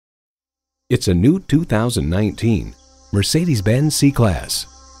It's a new 2019 Mercedes-Benz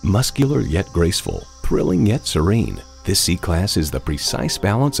C-Class. Muscular yet graceful, thrilling yet serene, this C-Class is the precise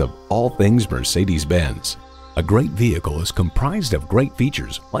balance of all things Mercedes-Benz. A great vehicle is comprised of great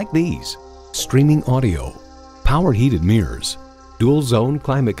features like these: streaming audio, power heated mirrors, dual zone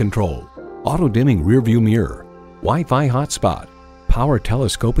climate control, auto dimming rearview mirror, Wi-Fi hotspot, power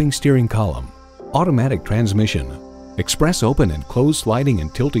telescoping steering column, automatic transmission, express open and closed sliding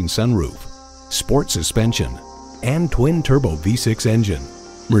and tilting sunroof, sport suspension, and twin-turbo V6 engine.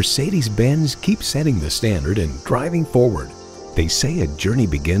 Mercedes-Benz keeps setting the standard and driving forward. They say a journey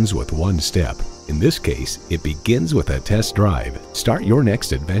begins with one step. In this case, it begins with a test drive. Start your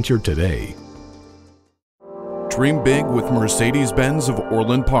next adventure today. Dream big with Mercedes-Benz of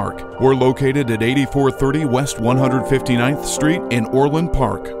Orland Park. We're located at 8430 West 159th Street in Orland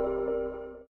Park.